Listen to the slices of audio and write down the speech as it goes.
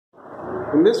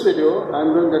In this video, I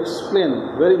am going to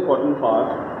explain very important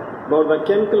part about the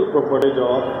chemical properties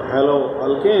of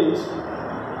haloalkanes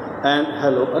and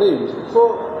haloarenes. So,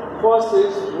 first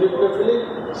is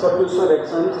nucleophilic substitution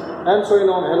reactions, and so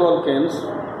haloalkanes,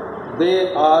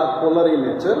 they are polar in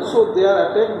nature, so they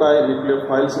are attacked by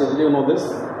nucleophiles. You know this,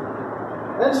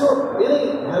 and so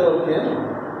any haloalkane,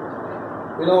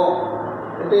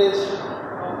 it is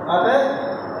attacked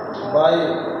by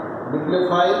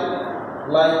nucleophile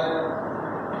like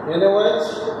NaOH,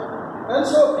 and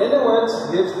so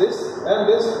NaOH gives this, and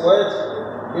this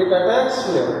OH it attacks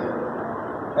here,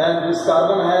 and this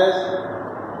carbon has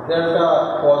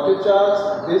delta positive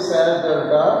charge, this has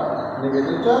delta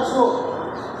negative charge. So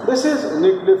this is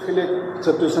nucleophilic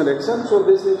substitution reaction. So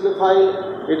this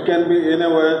nucleophile, it can be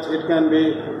NaOH, it can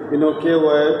be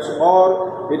KOH,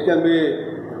 or it can be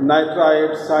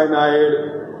nitride, cyanide,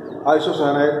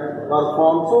 isocyanide are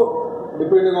formed. So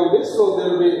depending on this, so there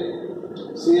will be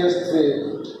CH3.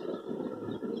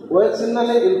 Well,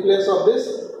 similarly, in place of this,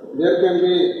 there can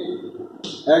be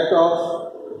act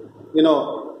of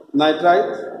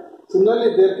nitrite.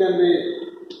 Similarly, there can be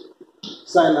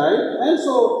cyanide, and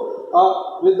so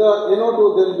with the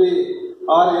NO2 there will be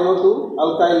RNO2,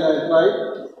 alkyl nitrite.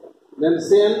 Then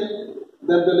then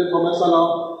there will be formation of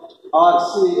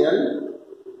RCN.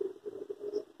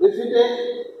 If we take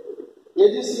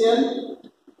AgCN,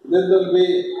 then there will be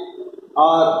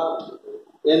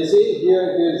RNC. Here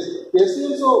it is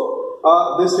KCl. So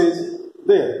this is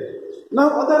there. Now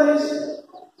other is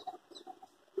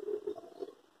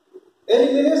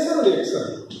elimination reaction.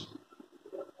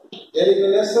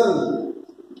 Elimination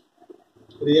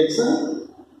reaction.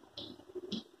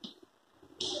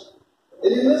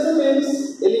 Elimination means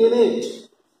eliminate,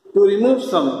 to remove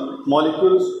some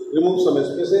molecules, remove some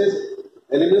species.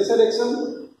 Elimination reaction,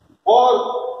 or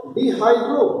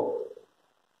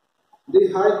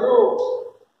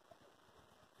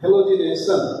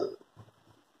halogenation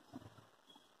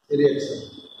reaction.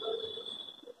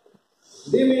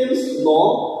 D means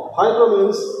no, hydro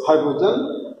means hydrogen,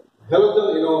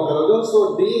 halogen, halogen. So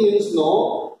D means no,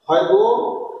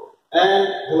 hydro, and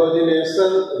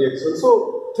halogenation reaction. So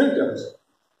three terms.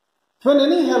 When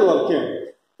any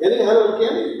haloalkane,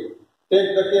 take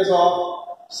the case of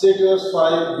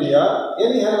C2H5Br,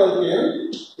 any haloalkane,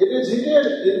 it is heated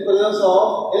in presence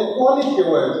of alcoholic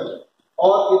KOH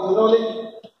or ethanolic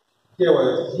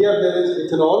KOH. Here there is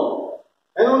ethanol,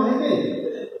 and on heating,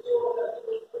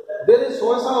 there is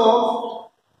formation of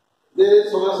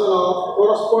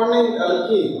corresponding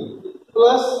alkene,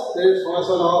 plus there is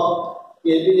formation of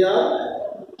KBr,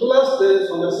 plus there is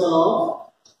formation of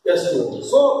S2.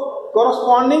 So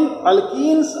corresponding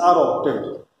alkenes are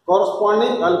obtained.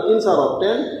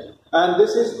 And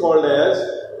this is called as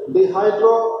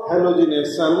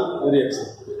dehydrohalogenation reaction.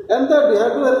 And the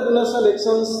dehydrohalogenation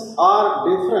reactions are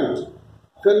different.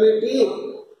 When we take,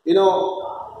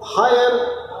 higher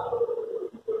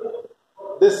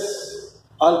this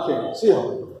alkane, see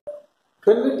how.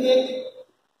 When we take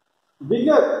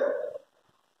bigger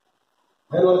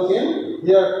haloalkane,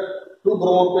 here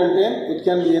 2-bromopentane, it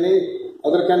can be any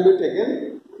other can be taken.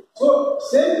 So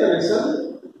same condition.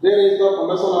 There is the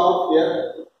formation of here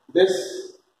this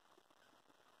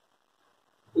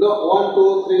 1,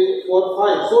 2, 3, 4,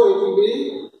 5. So it will be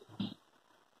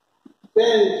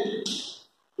 10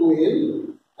 to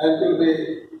in, and it will be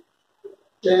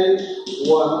 10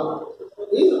 1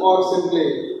 in, or simply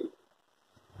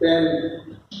 10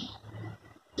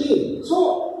 in. So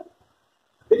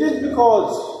it is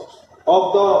because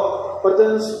of the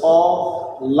presence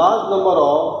of large number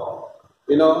of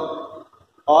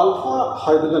alpha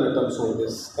hydrogen atoms on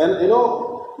this, and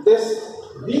this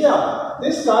Br,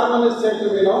 this carbon is said to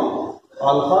be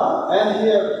alpha, and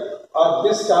here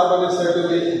this carbon is said to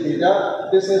be beta,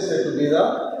 this is said to be the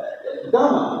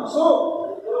gamma. So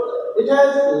it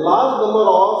has large number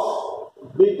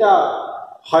of beta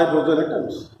hydrogen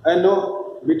atoms, and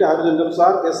beta hydrogen atoms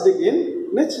are acidic in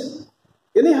nature.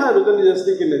 Any hydrogen is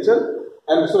acidic in nature,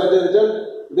 and so as a result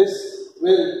this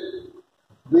will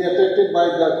be attracted by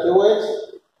the KOH,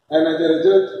 and as a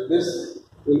result this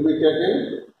will be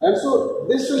taken, and so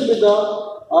this will be the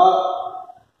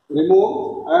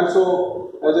removed, and so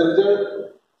as a result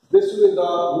this will be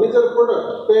the major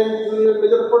product, 10 will be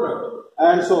major product,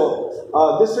 and so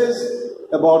this is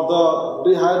about the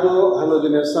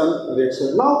dehydrohalogenation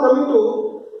reaction. Now coming to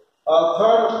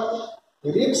third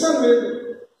reaction with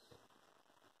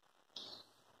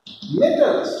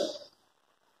metals.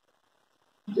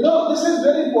 This is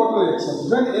very important reaction.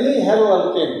 When any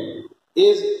haloalkane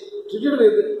is treated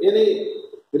with any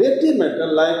reactive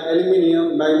metal like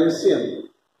aluminium, magnesium,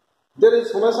 there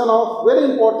is formation of very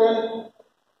important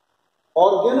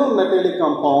organometallic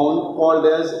compound called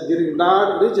as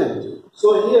Grignard reagent.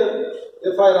 So here,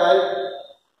 if I write,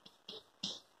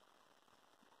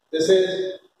 this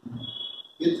is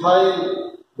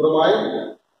ethyl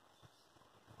bromide,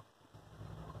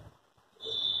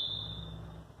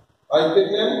 I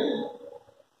pick them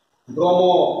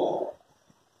bromo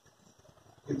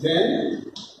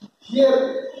ethane.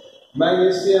 Here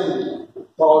magnesium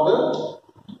powder,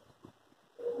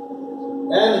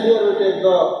 and here we take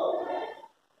the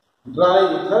dry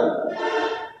ether.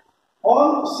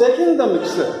 On shaking the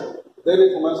mixture, there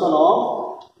is formation of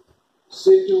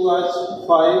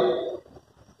C2H5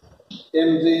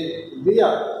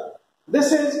 MgBr.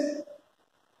 This is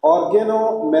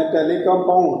organometallic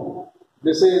compound.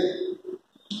 This is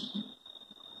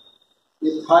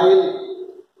ethyl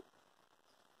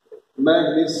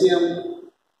magnesium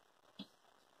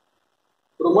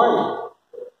bromide.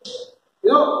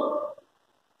 You know,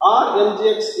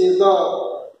 RMGX is the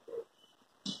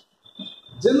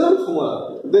general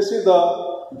formula. This is the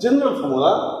general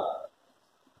formula,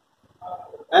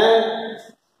 and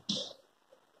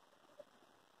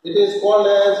it is called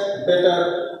as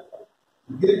better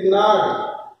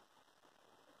Grignard's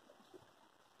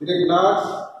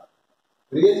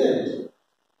reagent.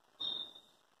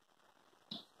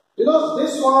 You know,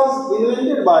 this was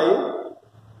invented by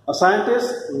a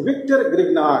scientist, Victor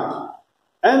Grignard,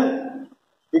 and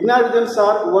Grignard reagents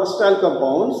are versatile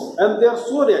compounds, and they are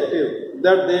so reactive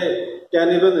that they can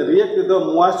even react with the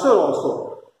moisture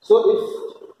also. So if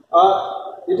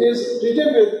it is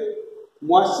treated with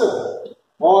moisture,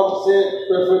 or say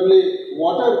preferably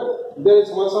water, there is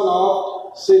formation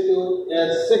of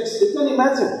C2H6. You can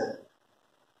imagine,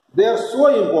 they are so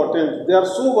important, they are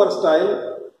so versatile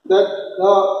that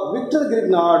Victor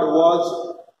Grignard was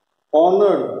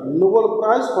honored Nobel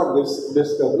Prize for this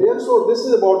discovery. And so this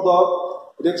is about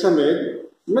the reaction with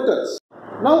metals.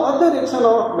 Now other reaction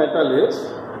of metal is,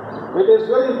 it is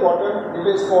very important, it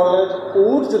is called as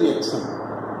Wurtz reaction.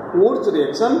 Wurtz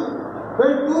reaction,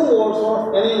 when 2 moles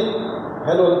of any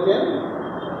haloalkane,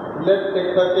 let's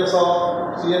take the case of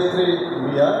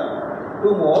CH3Br,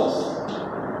 2 moles,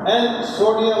 and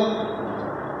sodium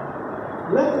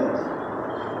nitrate,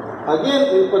 again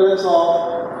in presence of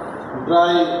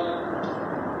dry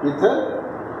ether.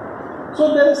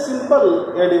 So there is simple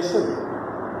addition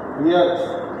here,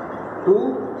 2,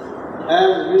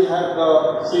 and we have the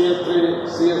CH3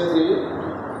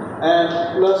 and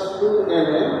plus 2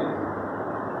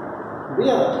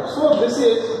 Na. So this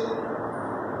is,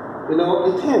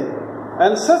 ethane,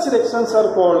 and such reactions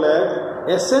are called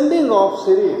as ascending of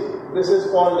series. This is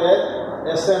called as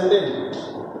ascending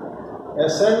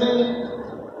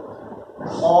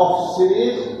of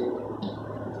series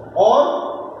or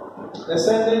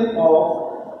ascending of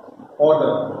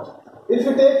order. If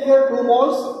you take here 2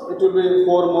 moles, it will be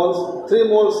 4 moles, 3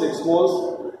 moles, 6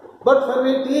 moles. But when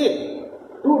we take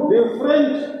 2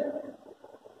 different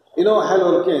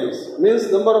haloalkanes,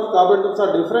 means number of carbon atoms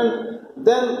are different,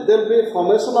 then there will be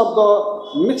formation of the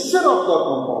mixture of the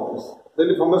compounds. There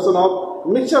will be formation of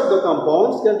mixture of the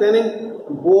compounds containing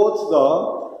both the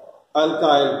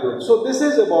alkyl groups. So this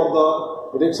is about the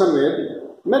reaction with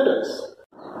metals.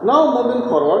 Now moving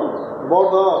forward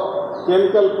about the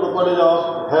chemical properties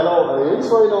of haloarenes.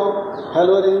 So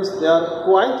haloarenes, they are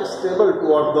quite stable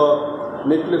towards the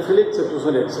nucleophilic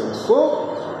substitution reactions. So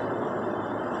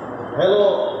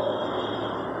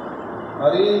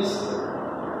haloarenes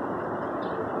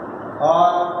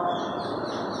are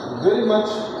very much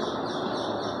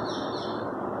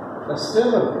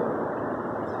stable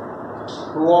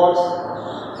towards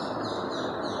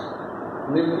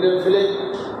nucleophilic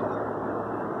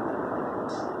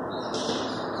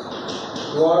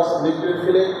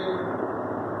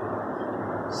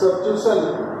substitution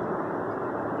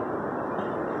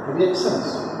reactions,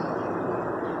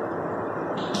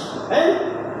 and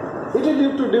it is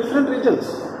due to different regions.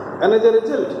 And as a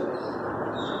result,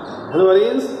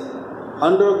 haloarenes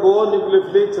undergo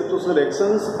nucleophilic substitution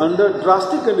reactions under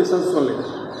drastic conditions only,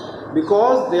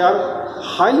 because they are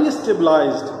highly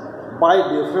stabilized by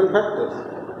different factors.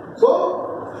 So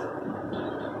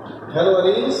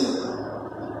haloarenes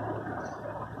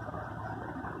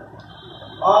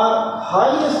are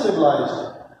highly stabilized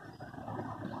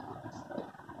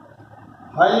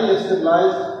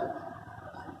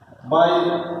by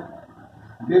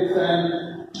different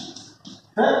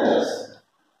factors.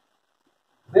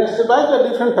 They are stabilized by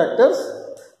different factors,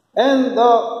 and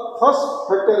the first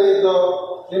factor is the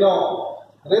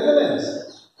resonance.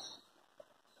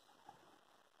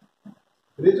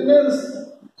 Resonance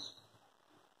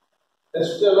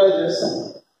stabilization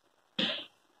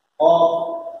of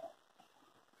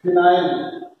phenyl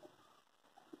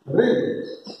ring.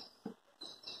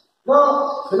 The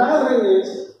phenyl ring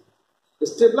is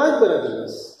stabilized by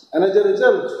readiness, and as a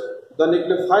result, the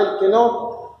nucleophile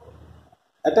cannot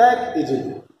attack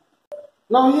easily.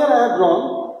 Now here I have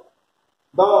drawn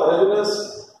the readiness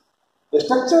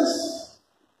structures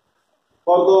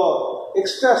for the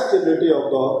extra stability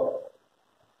of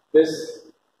this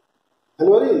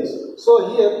haloarenes.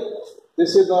 So here,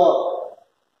 this is the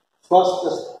first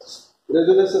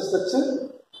resonance structure,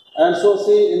 and so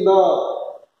see in the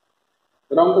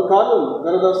around the carbon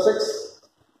there are the 6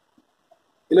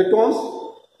 electrons.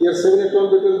 Here 7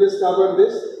 electrons between this carbon and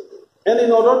this, and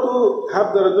in order to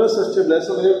have the resonance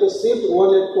stabilization, we have to shift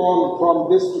 1 electron from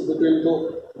this between to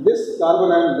this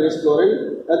carbon and this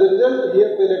chlorine. As a result,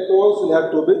 here the electrons will have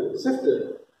to be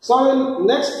shifted. So in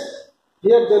next,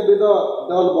 here there will be the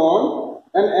double bond,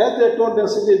 and as the electron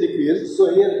density decreases, so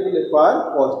here it will acquire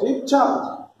positive charge,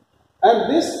 and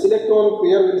this electron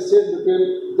pair will sit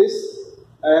between this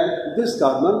and this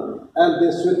carbon, and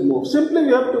this will move. Simply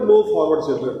we have to move forward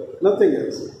children, nothing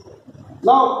else.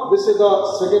 Now this is the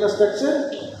second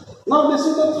structure. Now this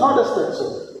is the third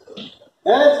structure.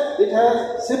 As it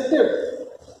has shifted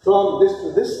from this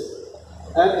to this,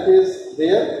 and it is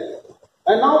there,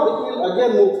 and now it will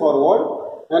again move forward,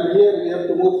 and here we have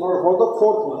to move forward for the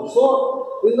fourth one. So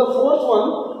in the fourth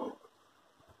one,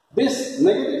 this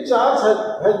negative charge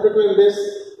has between this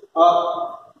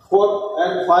 4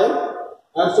 and 5,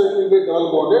 and so it will be double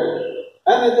bonded,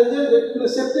 and as a result it will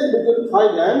be shifted between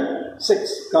 5 and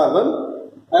 6 carbon,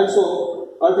 and so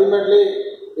ultimately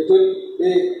it will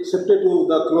be shifted to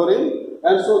the chlorine,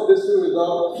 and so this will be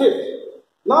the fifth.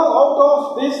 Now out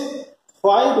of these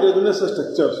 5 resonance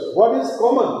structures, what is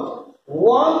common?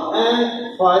 1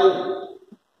 and 5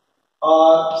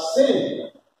 are same.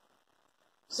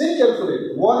 See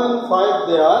carefully, 1 and 5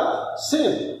 they are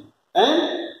same,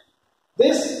 and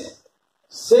this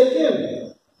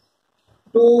second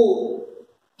 2,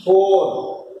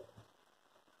 4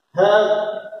 have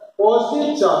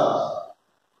positive charge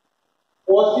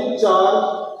on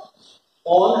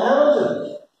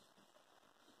halogen.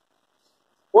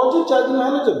 Positive charge on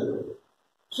halogen.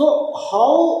 So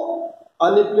how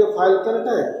a nucleophile can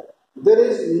attack? There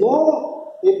is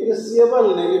no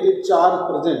appreciable negative charge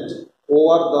present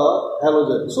over the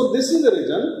halogen. So this is the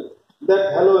reason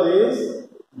that haloarenes,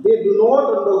 they do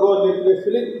not undergo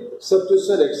nucleophilic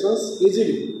substitution reactions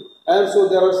easily. And so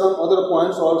there are some other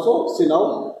points also. See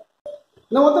now.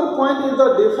 Now other point is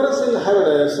the difference in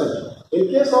hybridization. In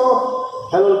case of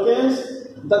haloalkanes,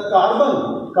 the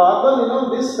carbon,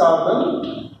 this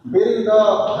carbon bearing the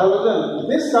halogen,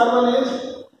 this carbon is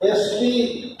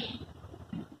sp3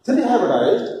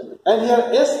 hybridized, and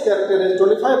here S character is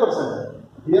 25%.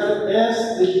 Here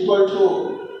S is equal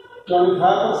to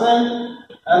 25%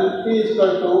 and P is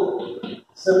equal to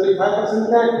 75%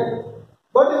 character.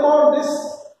 But about this,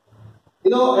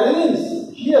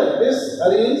 arenes, here this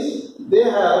arenes, they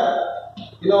have,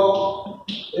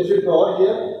 if you draw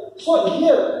here, so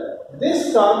here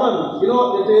this carbon,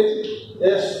 it is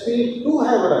sp2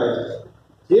 hybridized.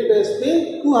 Here it is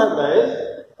sp2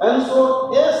 hybridized, and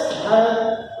so S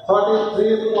has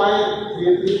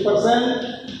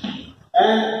 33.33%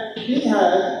 and P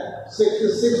has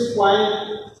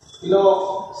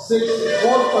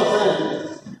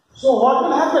 66.64%. So what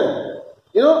will happen?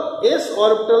 S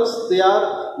orbitals, they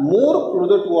are more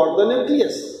closer toward the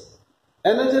nucleus,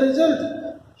 and as a result,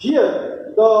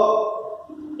 here the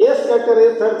S character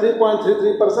is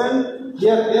 33.33%.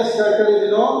 Here S character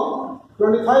is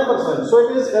 25%. So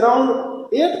it is around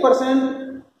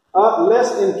 8%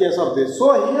 less in case of this.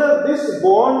 So here this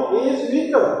bond is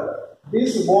weaker.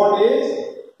 This bond is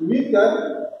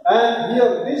weaker, and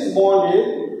here this bond is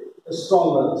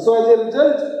stronger. So as a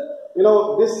result,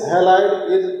 this halide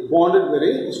is bonded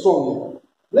very strongly.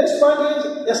 Next point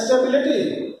is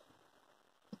stability.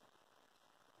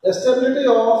 Stability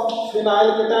of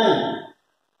phenylketene.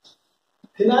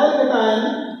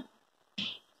 Phenylketene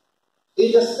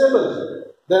is stable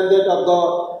than that of the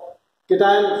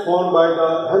cation formed by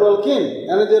the haloalkane,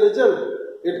 and as a result,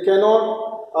 it cannot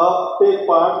take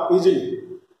part easily.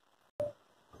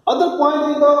 Other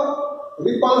point is the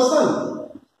repulsion.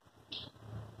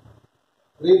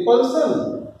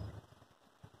 Repulsion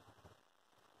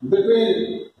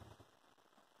between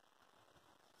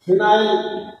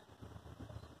phenyl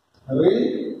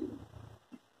ring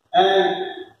and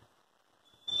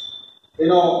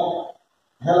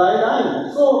halide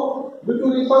ion. So due to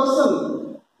repulsion,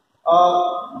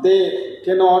 they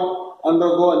cannot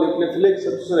undergo nucleophilic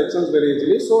substitution reactions very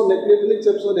easily. So nucleophilic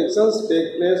substitution reactions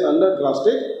take place under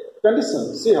drastic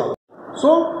conditions. See how. So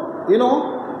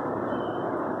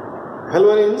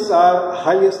haloarenes are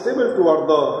highly stable toward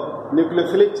the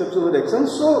nucleophilic substitution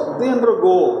reactions, so they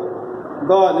undergo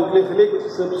the nucleophilic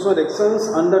substitution reactions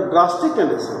under drastic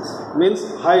conditions, means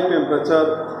high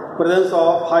temperature, presence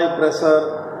of high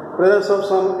pressure, presence of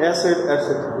some acid,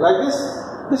 etc. Like this.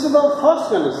 This is the first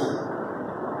condition.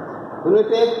 When we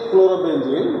take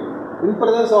chlorobenzene, in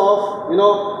presence of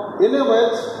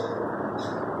NaOH,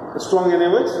 strong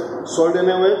NaOH, salt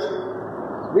NaOH,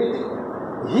 with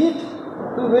heat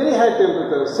to very high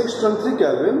temperature, 623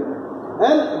 Kelvin,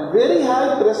 and very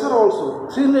high pressure also,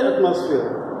 300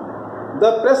 atmosphere.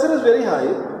 The pressure is very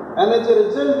high, and as a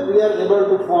result, we are able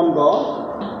to form the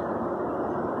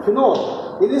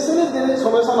phenol. Initially, there is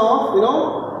formation of,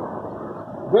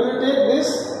 when we take this,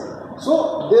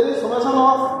 so there is formation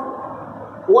of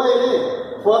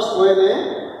ONA, first ONA,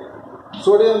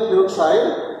 sodium phenoxide,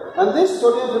 and this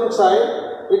sodium phenoxide,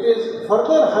 it is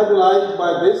further hydrolyzed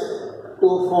by this to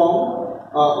form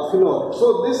phenol. So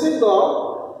this is the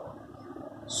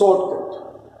shortcut.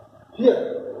 Here,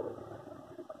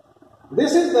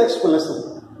 this is the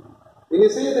explanation.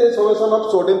 Initially, there is formation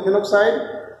of sodium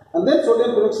phenoxide, and then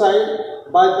sodium phenoxide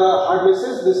by the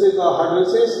hydrolysis. This is the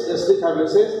hydrolysis, acidic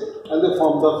hydrolysis, and they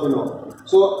form the phenol.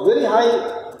 So very high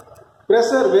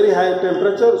pressure, very high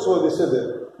temperature, so this is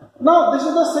there. Now this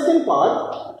is the second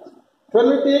part. When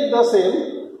we take the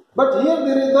same, but here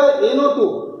there is the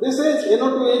NO2. This is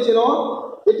NO2 is,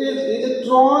 it is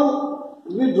electron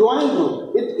withdrawing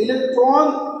group.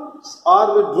 Electrons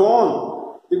are withdrawn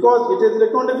because it is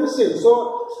electron deficient. So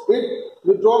it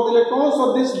withdraws the electrons,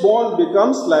 so this bond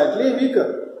becomes slightly weaker.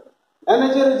 And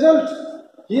as a result,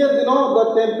 here the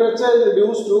temperature is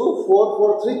reduced to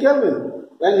 443 Kelvin.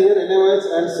 And here NaOH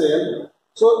and same.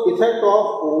 So effect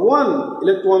of one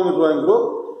electron withdrawing group,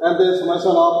 and there is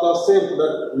formation of the same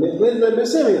product will be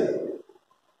same here.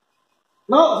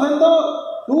 Now when the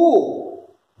two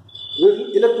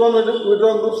electron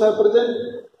withdrawing groups are present,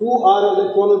 two are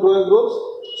electron withdrawing groups,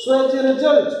 so as a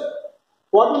result,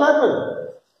 what will happen?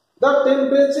 The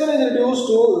temperature is reduced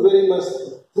to very much.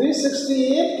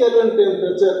 368 Kelvin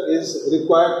temperature is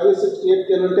required, 368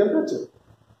 Kelvin temperature.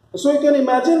 So you can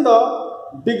imagine the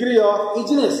degree of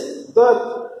easiness.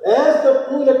 As the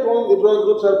two electron withdrawing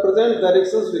groups are present, the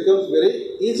reactions becomes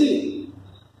very easy.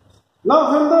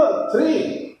 Now when the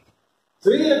three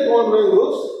electron withdrawing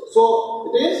groups, so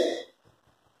it is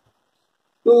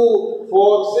 2,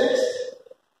 4, 6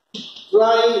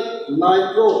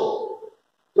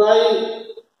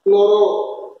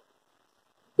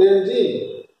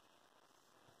 trichlorobenzene.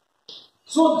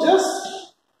 So just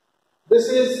this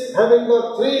is having the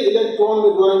 3 electron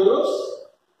withdrawing groups,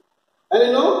 and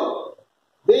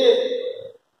they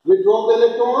withdraw the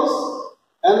electrons,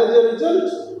 and as a result,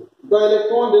 the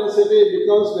electron density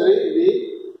becomes very weak,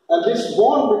 and this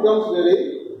bond becomes very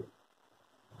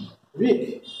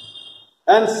weak.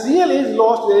 And Cl is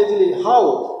lost very easily.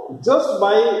 How? Just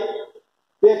by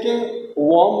taking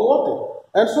warm water.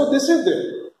 And so this is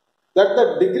it, that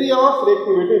the degree of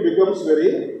reactivity becomes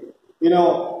very,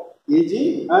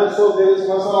 easy. And so there is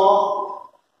function of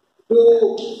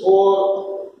 2,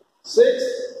 4, 6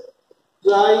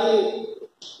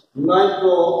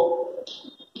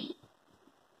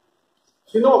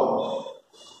 trinitrophenol.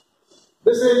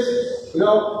 This is,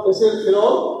 this is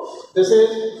phenol. This is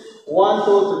 1,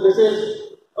 2, 3. This is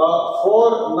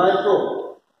 4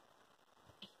 nitro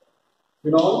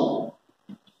phenol.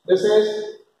 This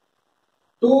is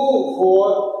 2,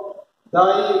 4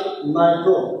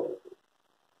 dinitro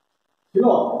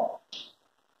phenol.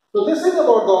 So this is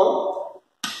about the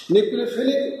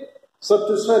nucleophilic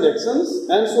substitution reactions,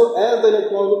 and so as the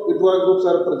electron withdrawing groups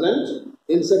are present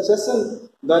in succession,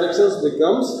 the reactions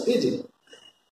becomes easy.